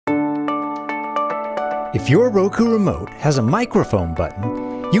If your Roku remote has a microphone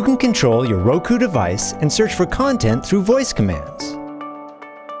button, you can control your Roku device and search for content through voice commands.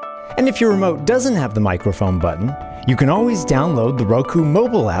 And if your remote doesn't have the microphone button, you can always download the Roku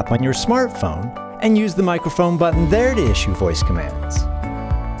mobile app on your smartphone and use the microphone button there to issue voice commands.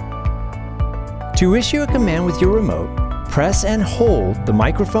 To issue a command with your remote, press and hold the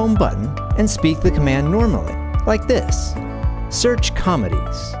microphone button and speak the command normally, like this: search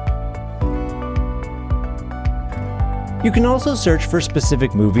comedies. You can also search for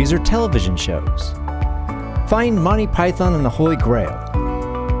specific movies or television shows. Find Monty Python and the Holy Grail,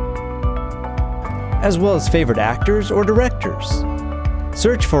 as well as favorite actors or directors.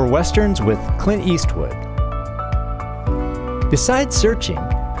 Search for westerns with Clint Eastwood. Besides searching,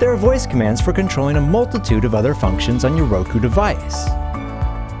 there are voice commands for controlling a multitude of other functions on your Roku device.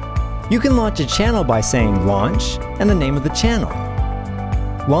 You can launch a channel by saying launch and the name of the channel.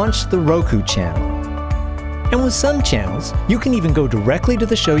 Launch the Roku channel. And with some channels, you can even go directly to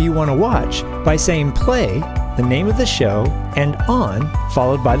the show you want to watch by saying play, the name of the show, and on,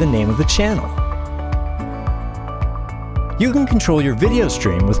 followed by the name of the channel. You can control your video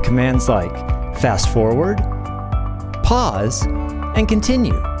stream with commands like fast forward, pause, and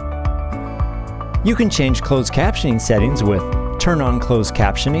continue. You can change closed captioning settings with turn on closed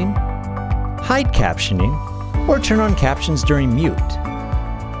captioning, hide captioning, or turn on captions during mute.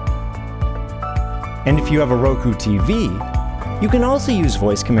 And if you have a Roku TV, you can also use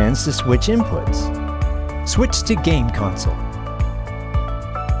voice commands to switch inputs. Switch to game console.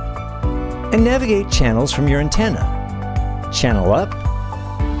 And navigate channels from your antenna. Channel up,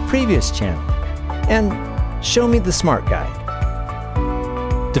 previous channel, and show me the smart guide.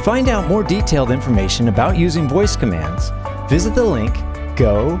 To find out more detailed information about using voice commands, visit the link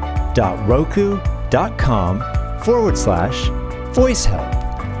go.roku.com/voicehelp.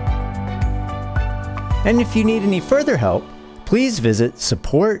 And if you need any further help, please visit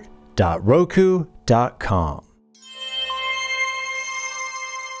support.roku.com.